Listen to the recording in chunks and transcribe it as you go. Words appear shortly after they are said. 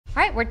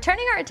right, we're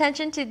turning our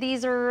attention to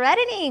these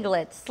Redding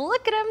Eaglets.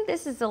 Look at them.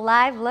 This is a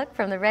live look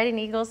from the Redding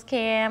Eagles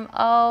cam.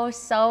 Oh,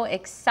 so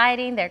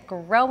exciting. They're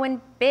growing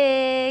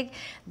big.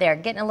 They're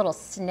getting a little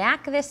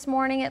snack this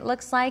morning, it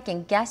looks like.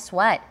 And guess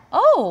what?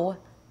 Oh,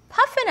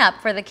 puffing up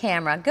for the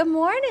camera. Good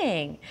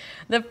morning.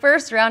 The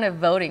first round of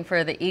voting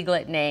for the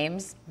Eaglet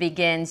names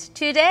begins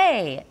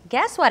today.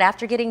 Guess what?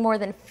 After getting more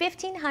than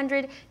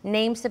 1,500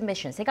 name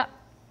submissions, they got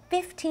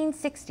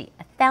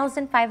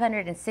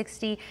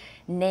 1,560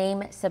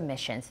 name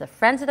submissions. The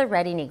Friends of the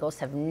Redding Eagles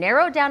have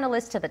narrowed down a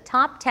list to the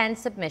top 10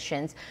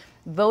 submissions.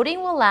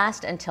 Voting will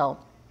last until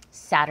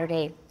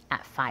Saturday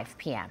at 5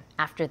 p.m.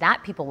 After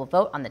that, people will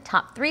vote on the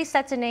top 3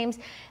 sets of names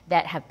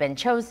that have been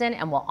chosen,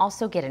 and we'll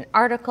also get an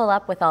article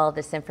up with all of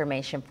this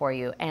information for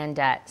you. And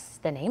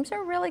the names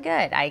are really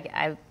good.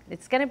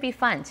 It's going to be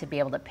fun to be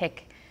able to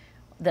pick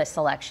the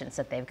selections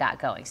that they've got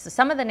going. So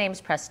some of the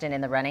names, Preston,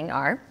 in the running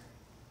are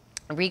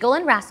Regal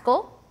and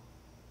Rascal,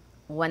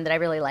 one that I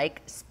really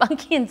like,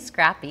 Spunky and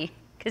Scrappy,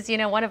 because you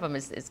know one of them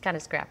is kind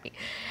of scrappy,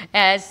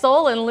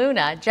 Soul and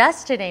Luna,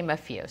 just to name a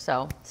few.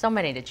 So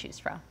many to choose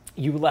from.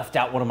 You left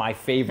out one of my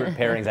favorite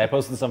pairings. I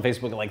posted this on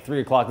Facebook at like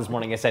 3 o'clock this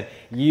morning. I said,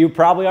 you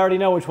probably already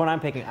know which one I'm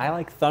picking. I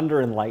like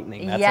Thunder and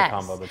Lightning. That's a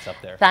combo that's up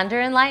there.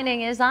 Thunder and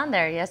Lightning is on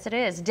there. Yes, it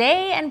is.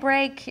 Day and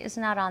Break is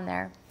not on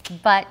there.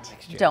 But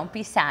don't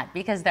be sad,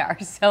 because there are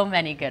so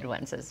many good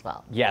ones as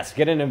well. Yes,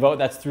 get in and vote.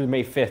 That's through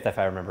May 5th, if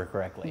I remember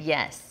correctly.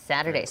 Yes,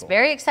 Saturdays. Very cool.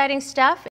 Very exciting stuff.